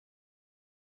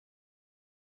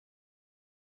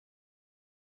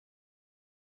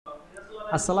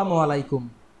Assalamu Walaikum.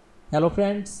 Hello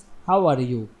friends, how are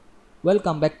you?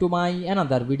 Welcome back to my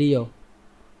another video.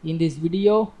 In this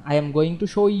video, I am going to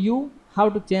show you how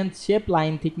to change shape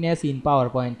line thickness in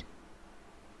PowerPoint.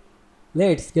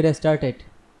 Let's get started.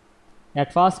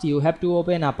 At first, you have to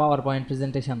open a PowerPoint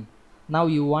presentation. Now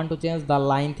you want to change the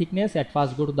line thickness. At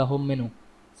first, go to the home menu.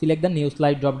 Select the new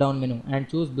slide drop down menu and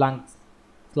choose blank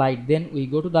slide. Then we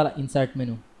go to the insert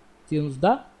menu. Choose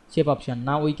the shape option.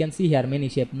 Now we can see here many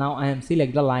shape. Now I am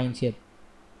select the line shape.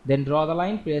 Then draw the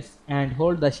line, press and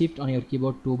hold the shift on your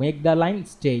keyboard to make the line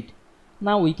straight.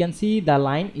 Now we can see the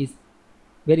line is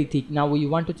very thick. Now we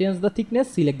want to change the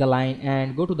thickness. Select the line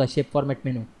and go to the shape format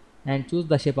menu and choose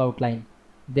the shape outline.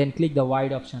 Then click the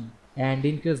wide option and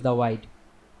increase the wide.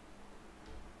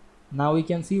 Now we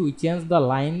can see we change the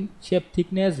line shape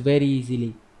thickness very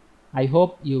easily. I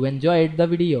hope you enjoyed the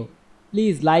video.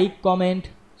 Please like, comment,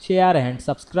 share and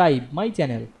subscribe my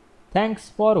channel. Thanks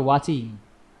for watching.